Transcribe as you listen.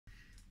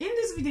In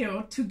this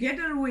video,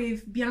 together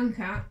with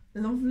Bianca,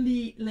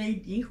 lovely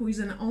lady who is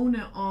an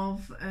owner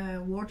of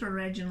Water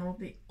Regional,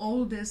 the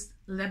oldest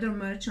leather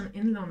merchant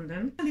in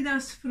London, lead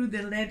us through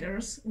the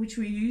leathers which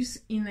we use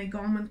in a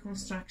garment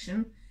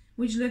construction,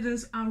 which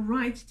leathers are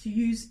right to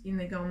use in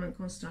a garment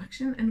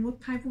construction, and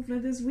what type of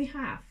leathers we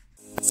have.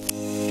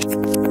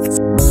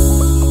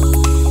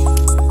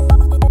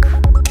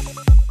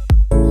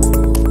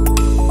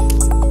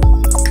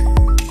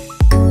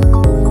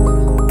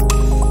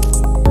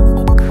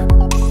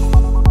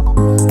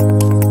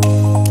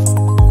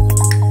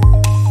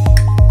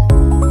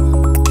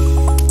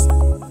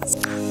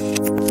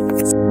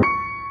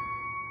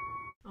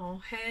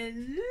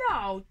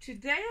 Hello!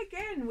 Today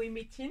again we're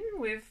meeting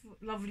with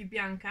lovely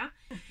Bianca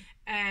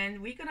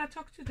and we're gonna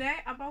talk today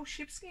about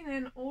sheepskin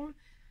and all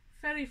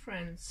furry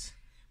friends,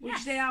 which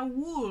yes. They are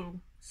wool,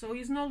 so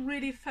it's not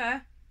really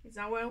fur, it's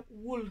our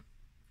wool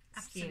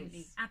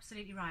skins.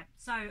 Absolutely right.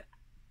 So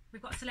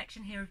we've got a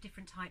selection here of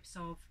different types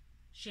of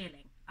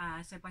shearling.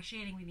 So by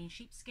shearling we mean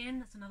sheepskin,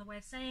 that's another way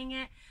of saying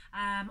it,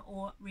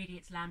 or really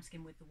it's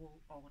lambskin with the wool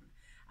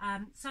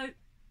on. So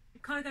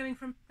kind of going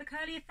from the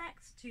curly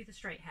effect to the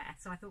straight hair,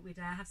 so I thought we'd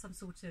have some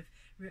sort of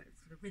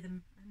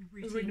rhythm and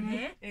routine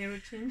here.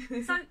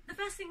 So the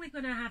first thing we're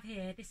going to have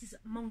here, this is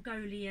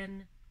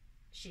Mongolian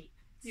sheep.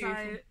 Beautiful.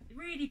 So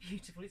really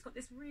beautiful. It's got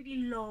this really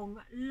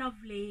long,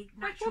 lovely,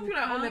 natural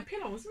popular curl. On the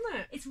pillows, isn't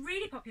it? It's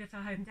really popular for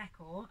home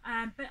decor,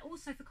 but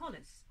also for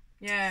collars.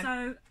 Yeah.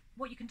 So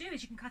what you can do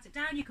is you can cut it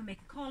down, you can make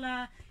a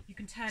collar, you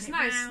can turn it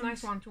nice, round.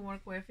 nice one to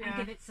work with, yeah. And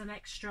give it some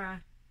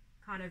extra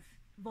kind of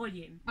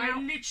volume. Now,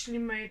 I literally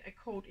made a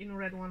coat in a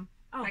red one.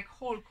 Oh, like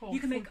whole coat. You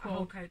can make a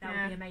whole coat, that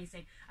would be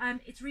amazing.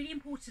 It's really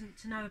important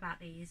to know about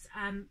these.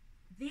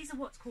 These are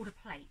what's called a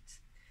plate.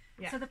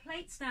 Yeah. So the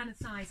plate standard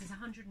size is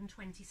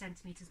 120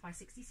 centimetres by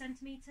 60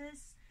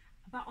 centimetres.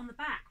 But on the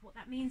back, what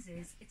that means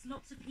is it's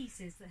lots of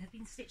pieces that have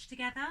been stitched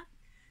together.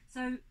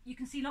 So you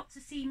can see lots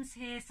of seams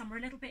here. Some are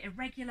a little bit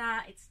irregular.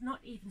 It's not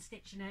even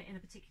stitched in a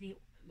particularly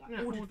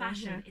ordered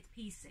fashion. It's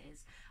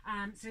pieces.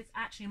 So it's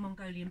actually a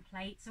Mongolian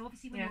plate. So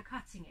obviously when you're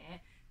cutting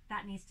it,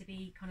 that needs to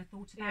be kind of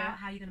thought about,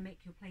 how you're going to make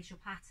place your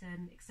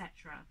pattern,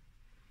 etc.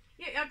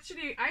 Yeah,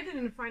 actually I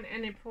didn't find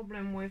any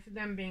problem with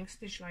them being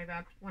stitched like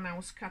that when I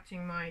was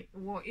cutting my,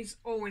 what is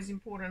always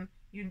important,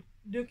 you're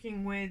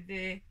looking where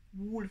the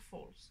wool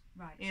falls.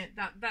 Right. Yeah,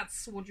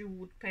 that's what you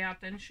would pay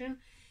attention.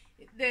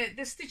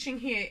 The stitching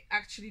here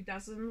actually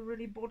doesn't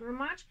really bother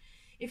much.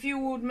 If you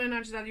would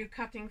manage that you're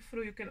cutting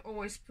through, you can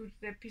always put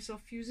the piece of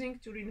fusing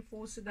to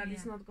reinforce it that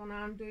it's not going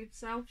to undo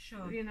itself.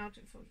 Sure. You know,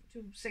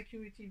 to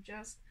security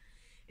just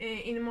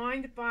in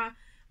mind. But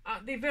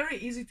they're very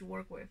easy to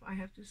work with, I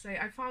have to say.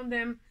 I found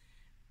them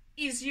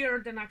easier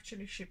than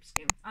actually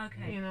sheepskin.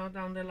 Okay. You know,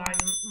 down the line,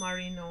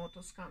 Marino or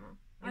Toskana.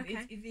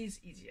 Okay. It is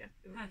easier.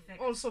 Perfect.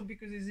 Also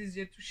because it's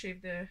easier to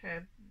shave the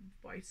hair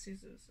by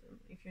scissors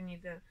if you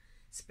need the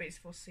space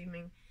for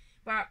seaming.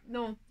 But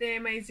no, they're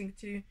amazing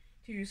to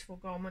use for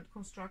garment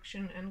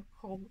construction and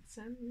coats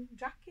and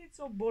jackets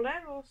or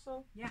bolero,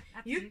 so yeah,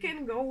 you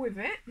can go with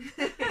it.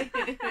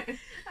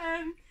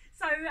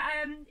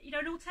 You know,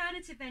 an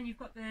alternative then, you've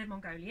got the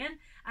Mongolian,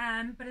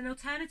 but an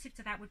alternative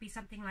to that would be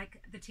something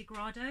like the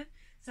Tigrado.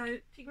 So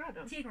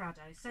Tigrado.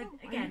 So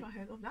again, I never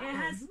heard of that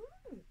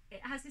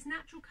it has this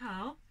natural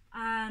curl.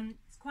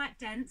 It's quite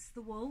dense,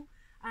 the wool.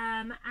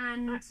 And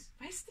it's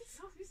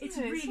soft, it's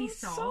really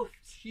soft. So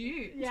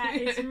cute. Yeah,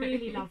 it's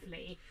really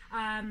lovely.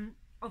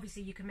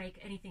 Obviously you can make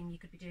anything. You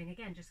could be doing,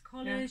 again, just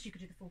collars. You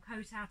could do the full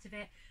coat out of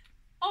it.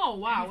 Oh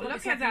wow,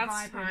 look at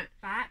that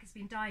back. It's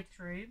been dyed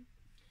through.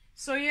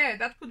 So yeah,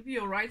 that could be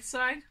your right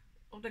side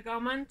of the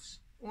garment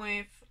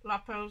with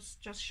lapels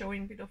just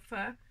showing a bit of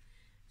fur.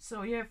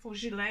 So yeah, for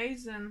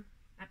gilets and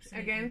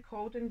again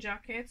coat and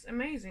jackets,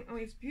 amazing. Oh,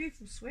 it's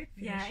beautiful suede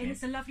finish. Yeah, and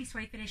it's a lovely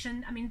suede finish.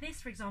 And I mean, this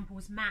for example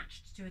was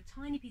matched to a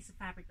tiny piece of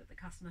fabric that the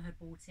customer had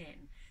bought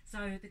in.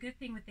 So the good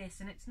thing with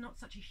this, and it's not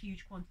such a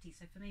huge quantity,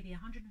 so for maybe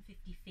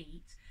 150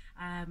 feet,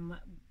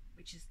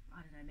 which is,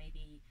 I don't know,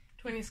 maybe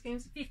 20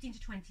 skins, 15 to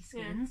 20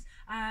 skins,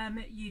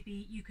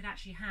 you could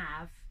actually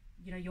have,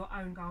 you know, your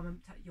own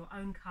garment, your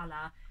own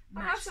colour,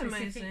 matched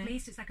specifically.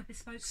 So it's like a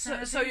bespoke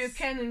service. So you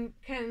can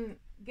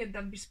get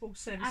that bespoke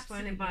service for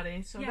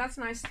anybody. So that's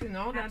nice to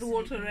know. That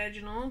Water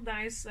Regional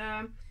dyes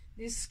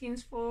these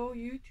skins for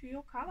you to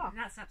your colour.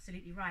 That's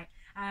absolutely right.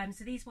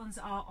 So these ones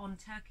are on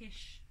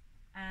Turkish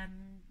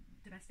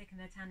domestic, and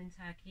they're tanned in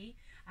Turkey.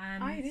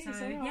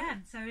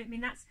 So I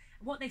mean, that's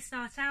what they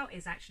start out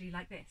is actually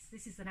like this.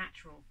 This is the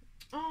natural.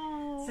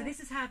 Oh. So this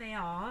is how they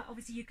are.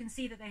 Obviously you can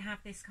see that they have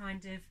this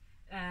kind of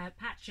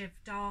patch of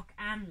dark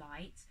and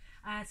light.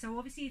 So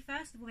obviously,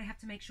 first of all, they have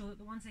to make sure that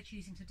the ones they're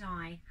choosing to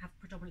dye have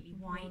predominantly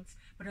white,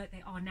 but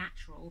they are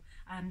natural.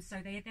 So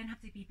they then have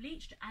to be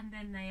bleached, and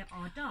then they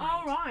are dyed.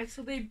 All right.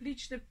 So they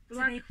bleach the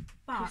black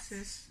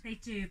pieces. They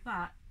do,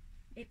 but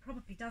it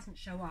probably doesn't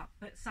show up.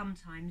 But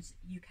sometimes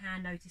you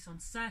can notice on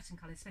certain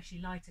colours,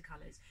 especially lighter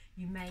colours,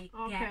 you may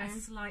get a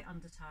slight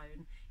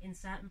undertone in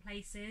certain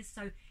places.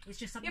 So it's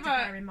just something to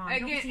bear in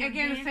mind.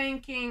 Again,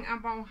 thinking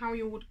about how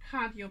you would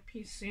cut your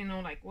piece, you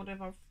know, like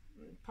whatever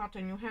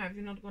pattern you have,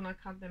 you're not gonna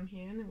cut them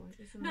here anyway,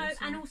 isn't no, it?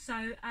 So and also,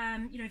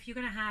 you know, if you're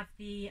going to have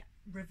the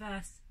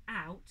reverse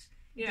out,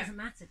 it doesn't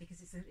matter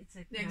because it's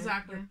a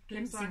exactly you're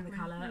glimpsing the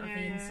colour of the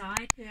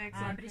inside. Yeah,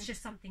 exactly. But it's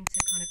just something to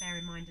kind of bear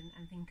in mind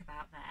and think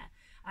about there.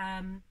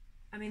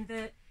 I mean,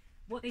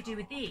 what they do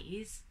with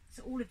these,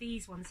 so all of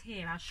these ones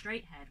here, our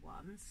straight-haired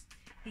ones,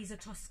 these are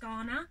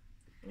Toskana.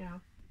 Yeah.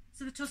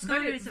 So the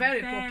Toskana is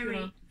very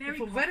popular. very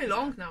for popular, very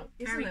long now,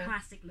 isn't very it?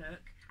 classic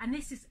look. And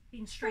this has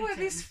been straightened. Oh,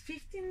 this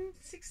 15,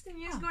 16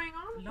 years going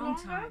on?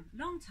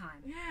 Long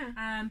time.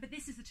 Yeah. But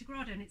this is the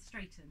Tigrado and it's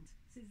straightened.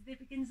 So it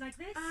begins like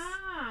this.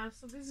 Ah,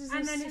 so this is...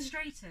 And then it's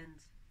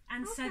straightened.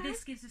 And so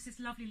this gives us this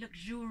lovely,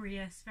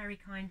 luxurious, very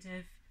kind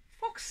of...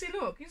 foxy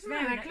look, isn't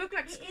it? Like, look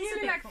like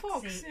skinny like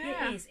fox.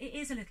 Yeah. It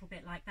is a little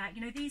bit like that.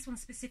 You know, these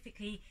ones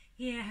specifically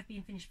here have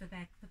been finished for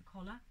the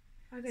collar.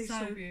 Oh, they're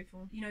so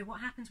beautiful. You know, what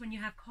happens when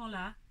you have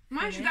collar...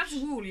 Mind you, that's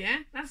wool, yeah?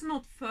 That's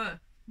not fur.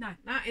 No.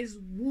 That is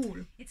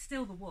wool. It's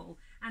still the wool.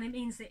 And it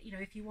means that, you know,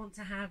 if you want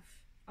to have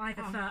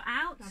either fur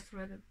out,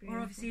 or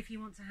obviously if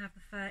you want to have the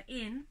fur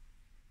in,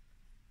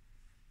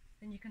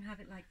 then you can have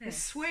it like this.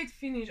 The suede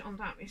finish on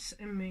that is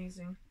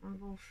amazing on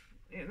both.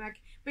 Like,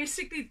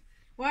 basically,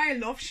 why I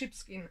love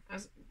sheepskin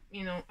as,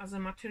 you know, as a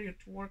material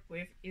to work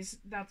with is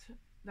that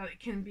it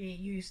can be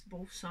used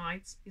both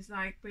sides. It's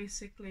like,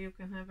 basically, you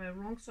can have a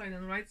wrong side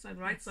and right side,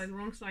 side,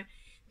 wrong side.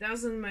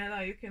 Doesn't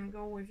matter. You can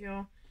go with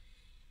your...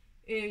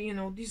 you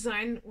know,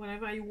 design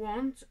whatever you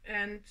want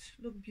and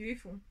look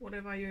beautiful,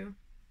 whatever you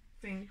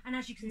think. And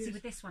as you can see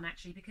with this one,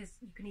 actually, because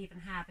you can even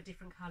have a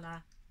different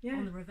colour yeah.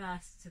 on the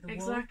reverse to the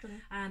exactly. wall.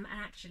 And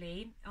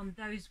actually, on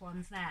those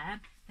ones there,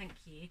 thank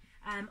you,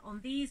 on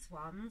these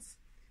ones,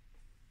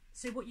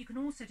 so what you can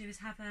also do is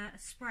have a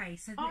spray.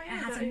 So it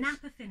has a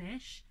nappa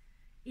finish,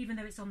 even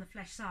though it's on the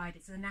flesh side,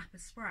 it's a nappa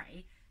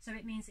spray. So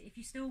it means that if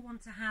you still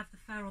want to have the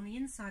fur on the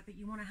inside, but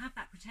you want to have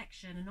that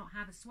protection and not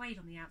have a suede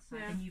on the outside,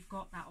 yeah. then you've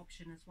got that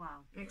option as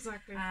well.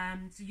 Exactly.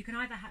 So you can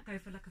either go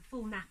for like a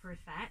full nappa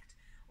effect,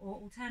 or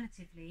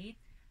alternatively,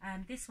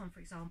 this one,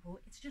 for example,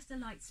 it's just a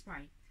light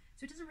spray.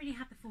 So it doesn't really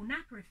have the full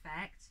nappa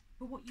effect,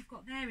 but what you've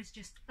got there is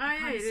just a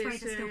kind of spray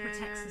that still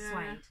protects the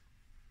suede.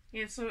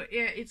 Yeah, so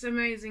yeah, it's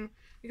amazing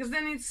because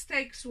then it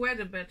takes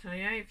weather better.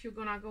 Yeah, if you're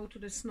gonna go to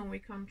the snowy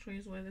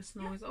countries where the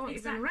snow is,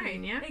 even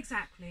rain, yeah,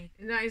 exactly,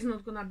 that is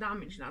not gonna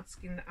damage that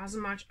skin as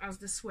much as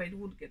the suede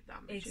would get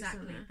damaged.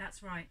 Exactly,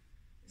 that's right.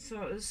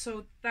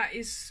 So that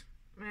is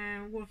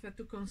worth it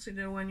to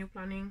consider when you're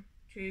planning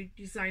to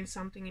design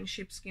something in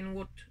sheepskin.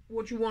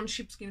 What you want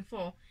sheepskin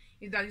for?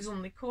 If that is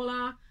only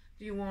collar,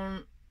 do you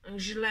want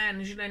gilet?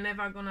 And gilet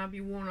never gonna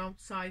be worn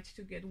outside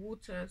to get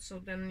water,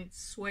 so then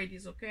it's suede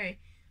is okay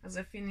as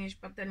a finish.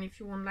 But then if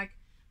you want like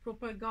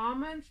proper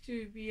garment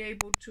to be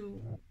able to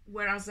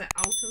wear as an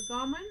outer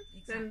garment,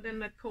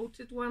 then a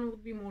coated one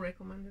would be more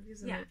recommended,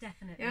 isn't it?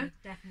 Yeah,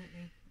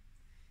 definitely.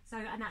 So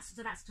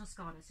that's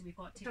Toskana. So we've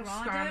got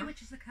Tigrado,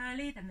 which is the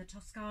curly, then the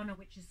Toskana,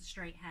 which is the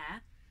straight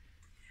hair.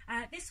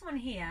 This one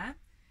here,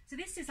 so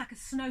this is like a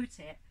snow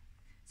tip.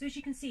 So as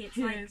you can see, it's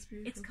like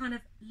it's kind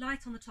of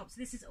light on the top.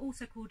 So this is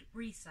also called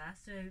brisa.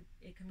 So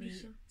it can be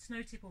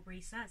snow tip or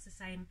brisa. It's the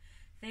same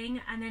thing.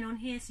 And then on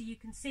here, so you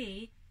can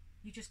see,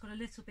 you just got a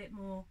little bit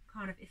more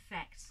kind of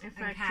effect and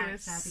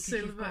character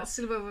because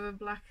silver with a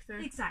black there.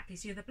 Exactly.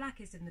 So the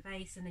black is in the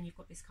base, and then you've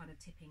got this kind of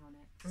tipping on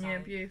it. So, yeah,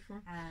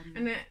 beautiful.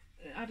 And the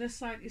other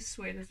side is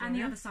suede as well. And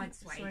the other side's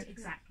suede.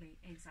 Exactly.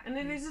 And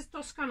then there's this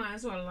Toskana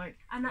as well, like.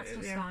 And that's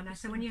Toskana. Yeah,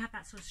 so when you have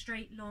that sort of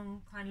straight,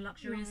 long, kind of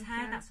luxurious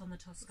hair, that's on the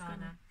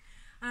Toskana.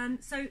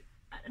 So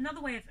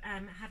another way of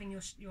having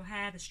your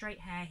hair, the straight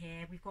hair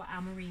here, we've got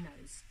our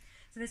merinos.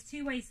 So there's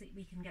two ways that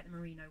we can get the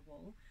merino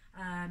wool.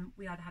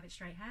 We either have it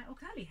straight hair or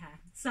curly hair.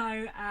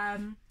 So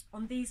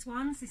on these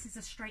ones, this is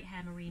a straight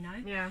hair merino.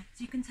 Yeah.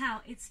 So you can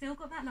tell it's still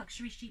got that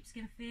luxury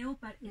sheepskin feel,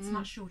 but it's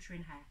much shorter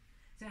in hair.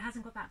 So it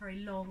hasn't got that very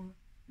long.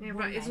 Yeah,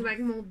 right. It's like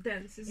more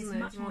dense, isn't it? It's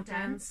much more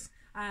dense.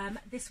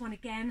 This one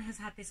again has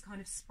had this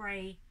kind of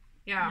spray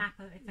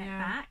nappa effect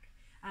back.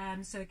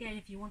 So again,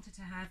 if you wanted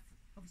to have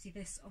obviously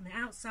this on the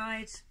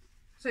outside.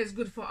 So it's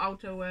good for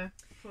outerwear.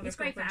 It's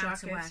great for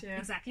outerwear,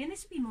 exactly. And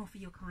this would be more for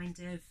your kind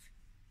of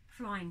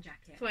flying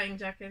jacket. Flying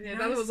jacket, yeah.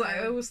 That was what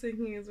I was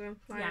thinking as well.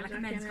 Like a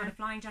men's kind of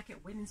flying jacket,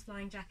 women's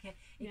flying jacket.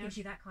 It gives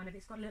you that kind of.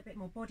 It's got a little bit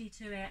more body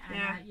to it,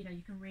 and you know,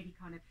 you can really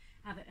kind of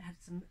have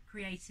some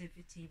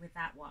creativity with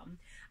that one.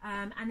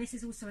 And this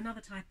is also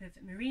another type of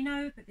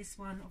merino, but this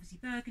one obviously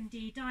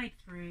burgundy, dyed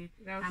through,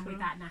 and with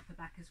that nappa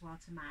back as well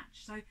to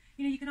match. So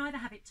you know, you can either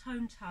have it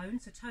tone.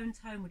 So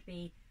tone would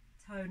be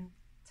tone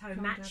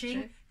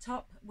matching.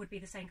 Top would be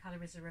the same colour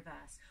as the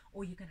reverse,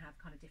 or you can have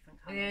kind of different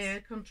colours. Yeah,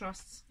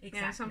 contrasts. Exactly.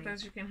 Yeah,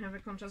 sometimes you can have a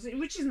contrast,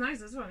 which is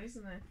nice as well,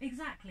 isn't it?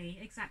 Exactly.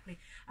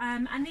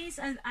 And these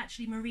are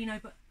actually merino,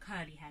 but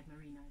curly haired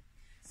merino.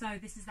 So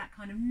this is that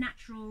kind of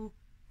natural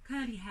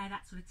curly hair,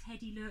 that sort of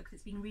teddy look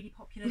that's been really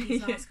popular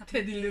these last couple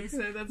of years.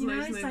 Teddy look, that's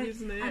nice,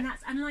 isn't it?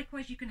 And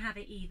likewise you can have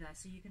it either.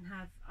 So you can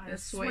have either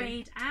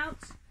suede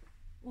out,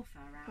 or fur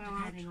out,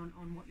 depending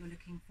on what you're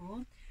looking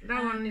for.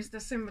 That one is the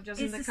same,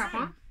 just in the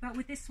cover. But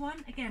with this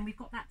one, again, we've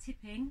got that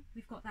tipping,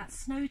 we've got that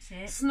snow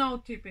tip. Snow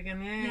tip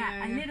again,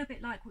 yeah. A little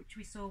bit like which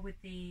we saw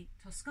with the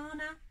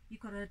Toscana.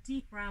 You've got a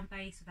deep round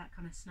base with that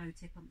kind of snow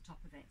tip on the top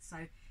of it.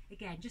 So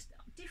again, just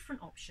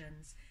different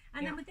options.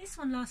 And then with this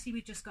one, lastly,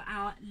 we've just got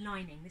our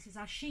lining. This is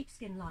our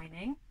sheepskin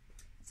lining.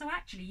 So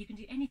actually, you can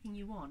do anything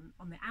you want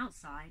on the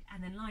outside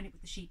and then line it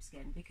with the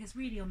sheepskin, because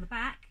really on the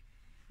back,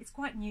 it's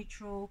quite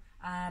neutral.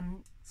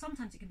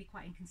 Sometimes it can be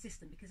quite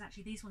inconsistent because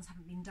actually these ones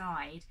haven't been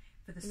dyed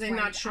for the suede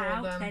out.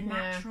 They're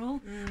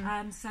natural.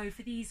 So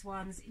for these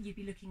ones, you'd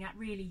be looking at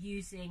really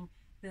using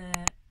the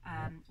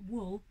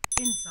wool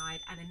inside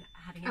and then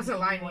having as a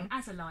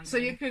lining. So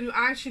you could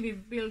actually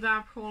build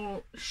up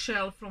whole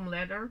shell from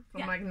leather,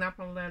 from like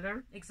Nappa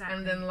leather,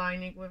 and then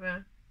line it with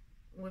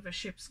a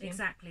sheepskin.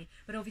 Exactly.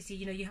 But obviously,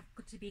 you know, you have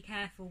got to be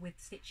careful with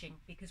stitching,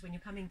 because when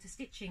you're coming to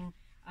stitching,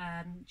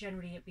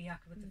 generally it'd be like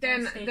with the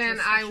then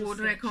I would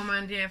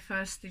recommend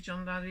first stitch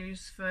on that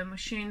use for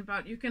machine,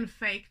 but you can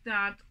fake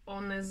that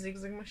on a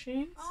zigzag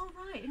machine. Oh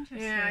right,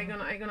 interesting. Yeah,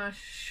 I'm gonna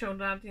show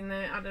that in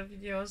the other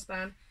videos,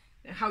 that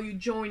how you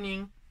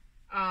joining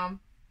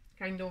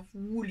kind of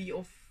woolly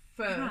or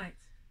fur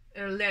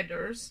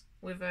leathers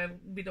with a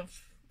bit of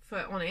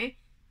fur on it,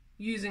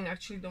 using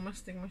actually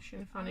domestic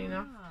machine. Funny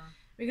enough.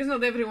 Because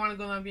not everyone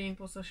gonna be in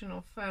possession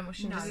of fur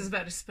machine. No. This is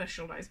very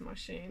specialized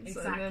machine.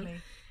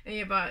 Exactly. So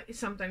yeah, but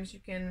sometimes you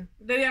can.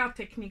 There are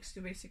techniques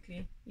to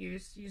basically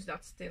use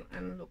that still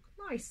and look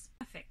nice.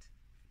 Perfect.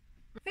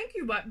 Thank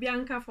you,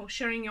 Bianca, for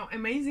sharing your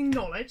amazing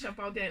knowledge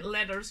about the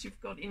leathers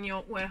you've got in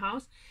your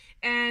warehouse,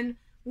 and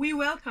we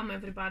welcome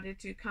everybody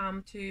to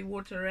come to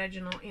Water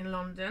Regional in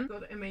London.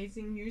 Got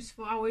amazing news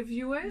for our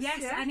viewers.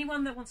 Yes,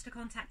 anyone that wants to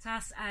contact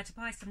us to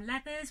buy some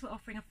leathers, we're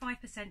offering a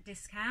 5%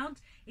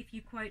 discount. If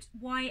you quote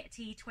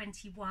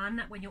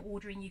YT21 when you're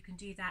ordering, you can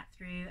do that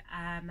through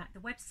the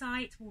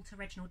website,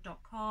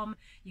 walterreginald.com.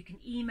 You can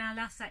email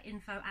us at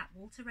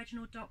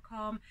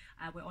info@walterreginald.com.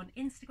 We're on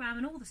Instagram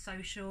and all the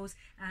socials.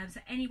 So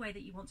any way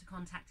that you want to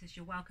contact us,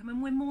 you're welcome.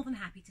 And we're more than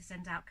happy to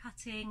send out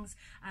cuttings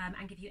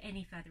and give you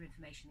any further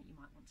information that you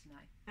might want to know.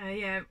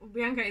 Yeah,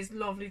 Bianca is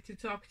lovely to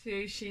talk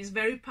to. She's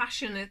very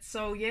passionate.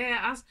 So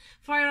yeah,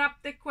 fire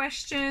up the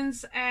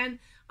questions and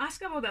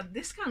ask about that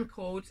discount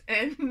code.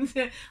 And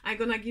I'm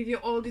gonna give you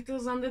all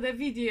details under the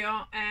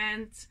video.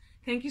 And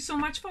thank you so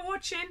much for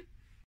watching.